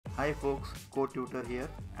Hi folks, CodeTutor here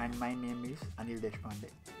and my name is Anil Deshpande.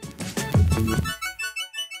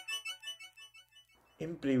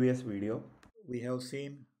 In previous video, we have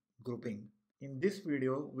seen grouping. In this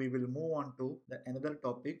video, we will move on to another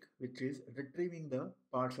topic, which is retrieving the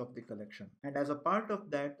parts of the collection. And as a part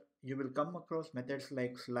of that, you will come across methods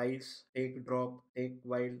like slice, take drop, take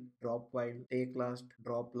while, drop while, take last,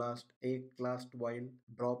 drop last, take last while,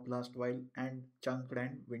 drop last while, and chunked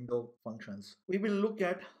and window functions. We will look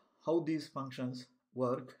at how these functions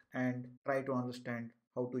work and try to understand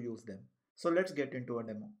how to use them. So let's get into a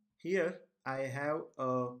demo. Here I have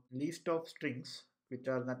a list of strings which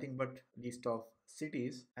are nothing but list of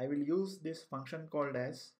cities. I will use this function called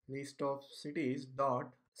as list of cities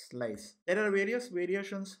dot slice. There are various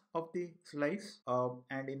variations of the slice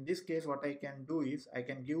and in this case what I can do is I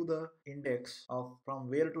can give the index of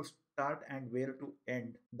from where to start and where to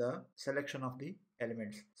end the selection of the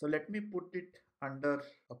elements. So let me put it under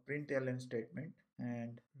a println statement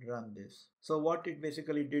and run this. So what it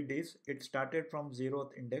basically did is it started from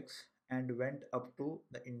 0th index and went up to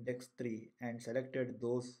the index 3 and selected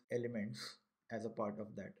those elements as a part of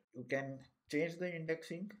that. You can change the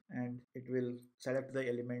indexing and it will select the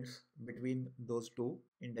elements between those two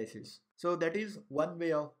indices. So that is one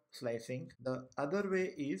way of slicing. The other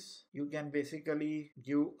way is you can basically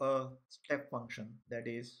give a step function. That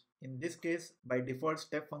is, in this case, by default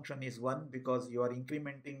step function is 1 because you are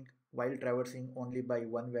incrementing while traversing only by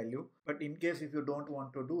one value. But in case if you don't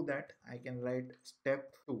want to do that, I can write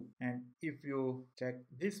step 2. And if you check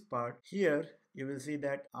this part here, you will see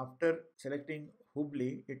that after selecting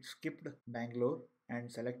Hubli, it skipped Bangalore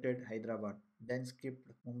and selected Hyderabad, then skipped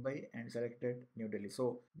Mumbai and selected New Delhi.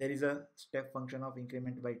 So there is a step function of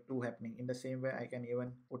increment by 2 happening. In the same way, I can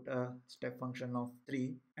even put a step function of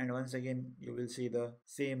 3 and once again you will see the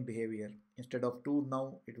same behavior. Instead of 2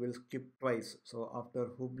 now it will skip twice. So after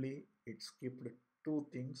Hubli it skipped 2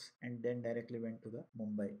 things and then directly went to the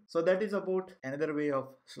Mumbai. So that is about another way of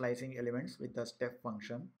slicing elements with a step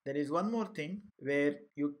function. There is one more thing where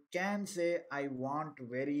you can say I want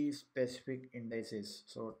very specific indices.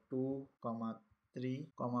 So 2, 3,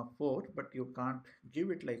 4, but you can't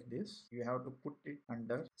give it like this. You have to put it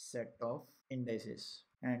under set of indices.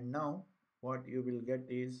 And now what you will get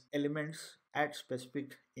is elements at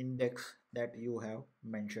specific index that you have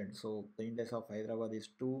mentioned. So the index of Hyderabad is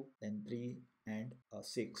 2, then 3 and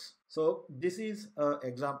 6. So this is an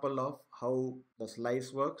example of how the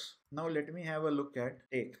slice works. Now let me have a look at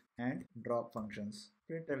take and drop functions.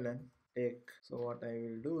 Println take. So what I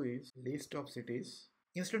will do is list of cities.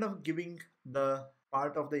 Instead of giving the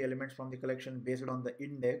part of the elements from the collection based on the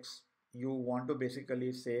index, you want to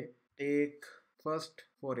basically say take first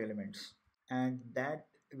 4 elements and that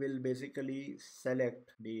will basically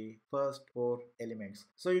select the first 4 elements.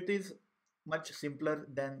 So it is much simpler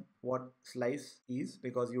than what slice is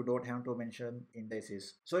because you don't have to mention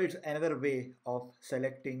indices. So it's another way of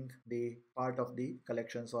selecting the part of the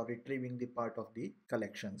collections or retrieving the part of the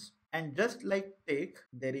collections. And just like take,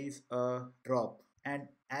 there is a drop, and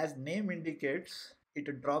as name indicates,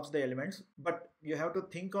 it drops the elements, but you have to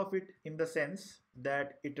think of it in the sense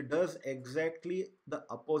that it does exactly the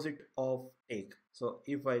opposite of take. So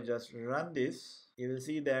if I just run this, you will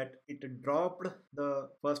see that it dropped the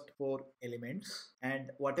first 4 elements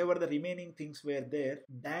and whatever the remaining things were there,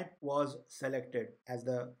 that was selected as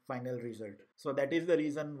the final result. So that is the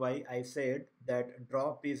reason why I said that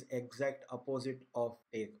drop is exact opposite of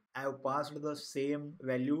take. I have passed the same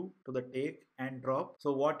value to the take and drop.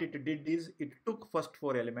 So what it did is it took first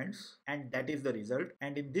 4 elements and that is the result.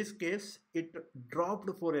 And in this case, it dropped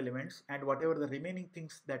 4 elements and whatever the remaining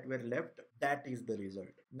things that were left, that is the result.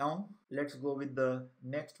 Now let's go with the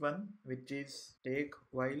next one, which is take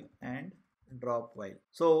while and drop while.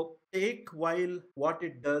 So take while, what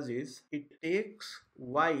it does is it takes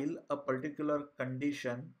while a particular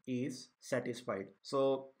condition is satisfied.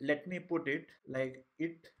 So let me put it like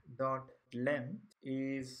it dot length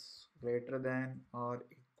is greater than or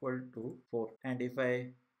equal to 4, and if I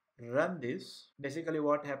run this, basically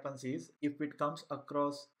what happens is if it comes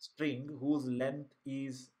across string whose length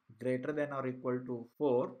is greater than or equal to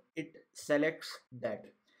 4, it selects that.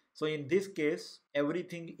 So in this case,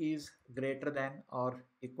 everything is greater than or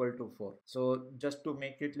equal to 4. So just to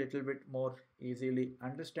make it little bit more easily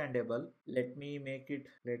understandable, let me make it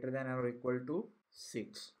greater than or equal to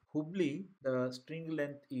 6. Hubli, the string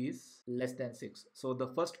length is less than 6. So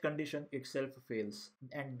the first condition itself fails.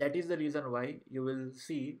 And that is the reason why you will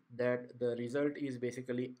see that the result is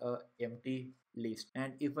basically a empty list.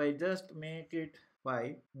 And if I just make it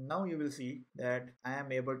 5, now you will see that I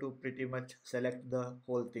am able to pretty much select the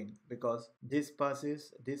whole thing because this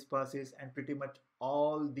passes and pretty much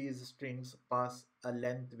all these strings pass a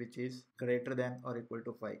length which is greater than or equal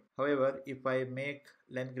to 5. However, if I make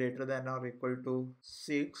length greater than or equal to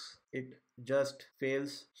 6, it just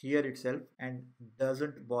fails here itself and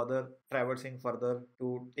doesn't bother traversing further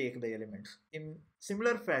to take the elements. In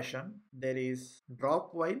similar fashion, there is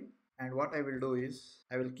drop while, and what I will do is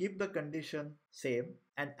I will keep the condition same,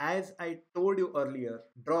 and as I told you earlier,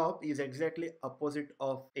 drop is exactly opposite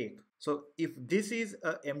of take. So if this is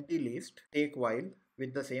a empty list, take while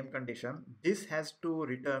with the same condition, this has to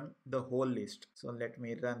return the whole list. So let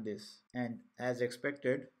me run this, and as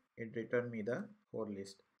expected, it returned me the whole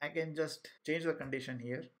list. I can just change the condition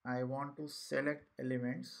here. I want to select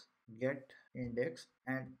elements, get index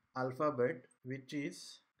and alphabet which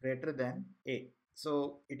is greater than a.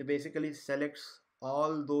 So it basically selects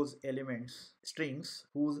all those elements, strings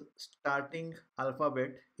whose starting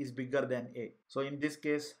alphabet is bigger than a. So in this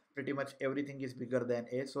case, pretty much everything is bigger than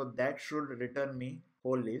a, so that should return me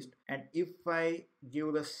whole list. And if I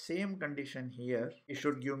give the same condition here, it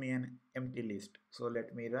should give me an empty list. So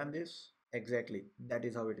let me run this. Exactly, that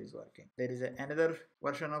is how it is working. There is another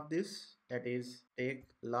version of this, that is take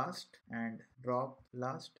last and drop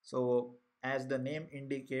last. So as the name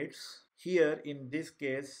indicates, here in this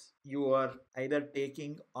case you are either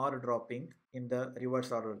taking or dropping in the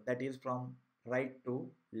reverse order, that is from right to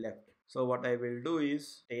left. So what I will do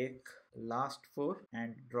is take last 4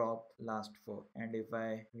 and drop last 4, and if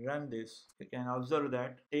I run this, you can observe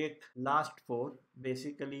that take last 4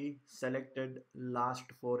 basically selected last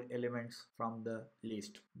 4 elements from the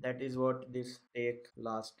list. That is what this take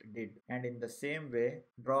last did. And in the same way,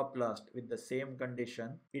 drop last with the same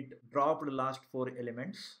condition, it dropped last 4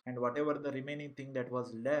 elements, and whatever the remaining thing that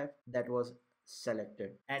was left, that was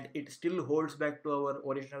selected. And it still holds back to our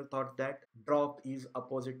original thought that drop is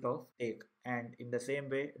opposite of take, and in the same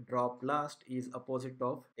way drop last is opposite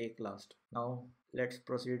of take last. Now let's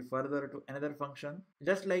proceed further to another function.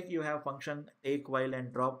 Just like you have function take while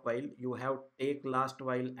and drop while, you have take last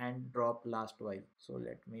while and drop last while. So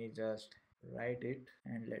let me just write it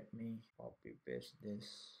and let me copy paste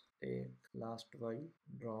this. Take last while,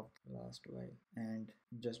 drop last while, and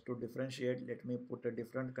just to differentiate, let me put a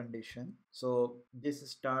different condition. So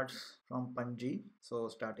this starts from Panji, so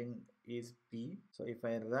starting is P. So if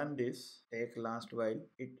I run this take last while,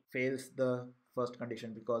 it fails the first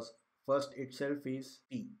condition because first itself is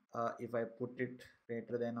P. If I put it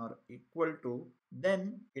greater than or equal to,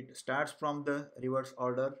 then it starts from the reverse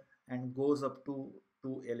order and goes up to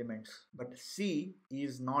 2 elements, but C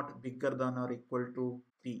is not bigger than or equal to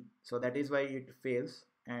P, so that is why it fails,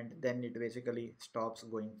 and then it basically stops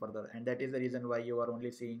going further, and that is the reason why you are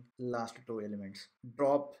only seeing last 2 elements.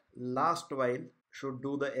 Drop last while should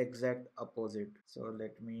do the exact opposite. So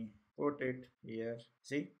let me put it here.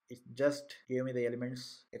 See, it just gave me the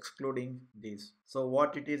elements excluding these. So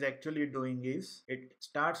what it is actually doing is it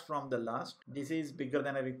starts from the last. This is bigger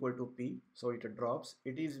than or equal to P, so it drops.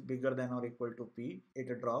 It is bigger than or equal to P,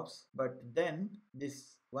 it drops. But then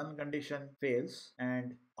this one condition fails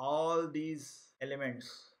and all these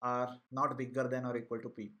elements are not bigger than or equal to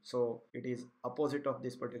P, so it is opposite of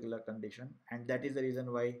this particular condition, and that is the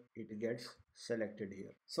reason why it gets selected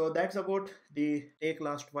here. So that's about the take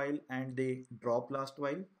last while and the drop last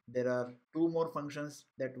while. There are 2 more functions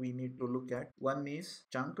that we need to look at. One is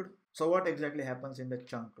chunked. So what exactly happens in the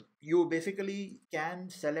chunk? You basically can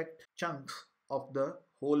select chunks of the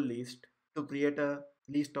whole list to create a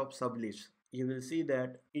list of sublists. You will see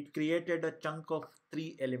that it created a chunk of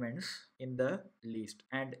 3 elements in the list,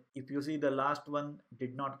 and if you see the last one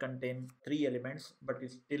did not contain 3 elements, but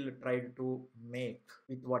it still tried to make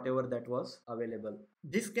with whatever that was available.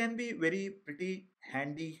 This can be very pretty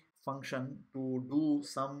handy function to do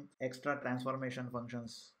some extra transformation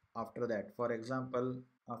functions after that. For example,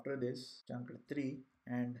 after this chunk 3,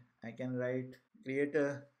 and I can write create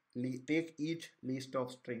a take each list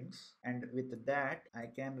of strings, and with that I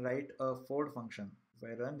can write a for function. If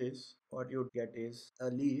I run this, what you get is a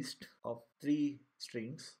list of 3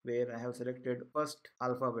 strings where I have selected first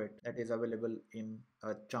alphabet that is available in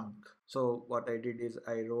a chunk. So what I did is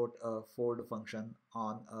I wrote a for function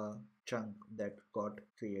on a chunk that got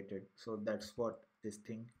created. So that's what this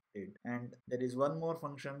thing did. And there is one more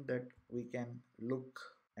function that we can look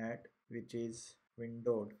at, which is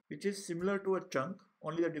windowed, which is similar to a chunk,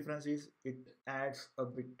 only the difference is it adds a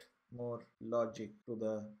bit more logic to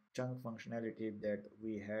the chunk functionality that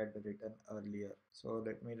we had written earlier. So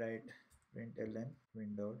let me write println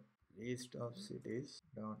windowed list of cities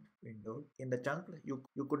dot windowed. In the chunk you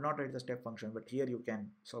could not write the step function, but here you can.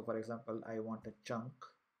 So for example, I want a chunk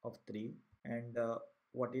of 3, and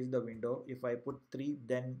what is the window. If I put 3,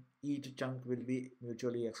 then each chunk will be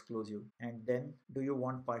mutually exclusive. And then do you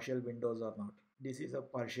want partial windows or not? This is a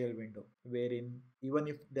partial window wherein even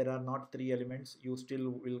if there are not 3 elements, you still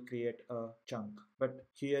will create a chunk. But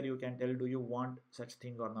here you can tell, do you want such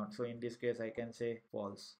thing or not? So in this case I can say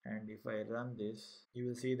false, and if I run this, you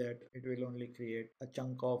will see that it will only create a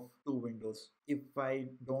chunk of 2 windows. If I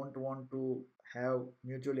don't want to have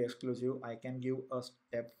mutually exclusive, I can give a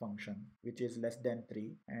step function which is less than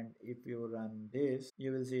 3, and if you run this,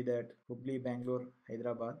 you will see that Hubli, Bangalore,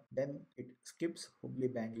 Hyderabad, then it skips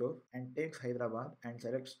Hubli, Bangalore and takes Hyderabad and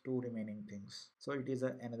selects 2 remaining things. So it is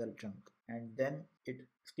another chunk, and then it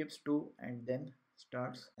skips 2 and then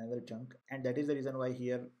starts another chunk, and that is the reason why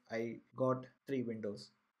here I got 3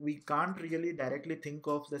 windows. We can't really directly think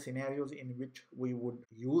of the scenarios in which we would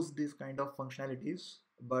use this kind of functionalities,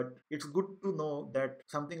 but it's good to know that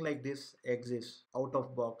something like this exists out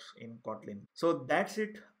of box in Kotlin. So that's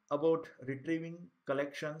it about retrieving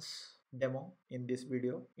collections demo in this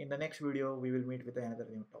video. In the next video, we will meet with another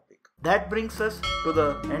new topic. That brings us to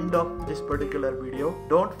the end of this particular video.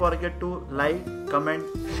 Don't forget to like, comment,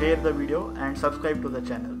 share the video and subscribe to the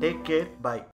channel. Take care. Bye.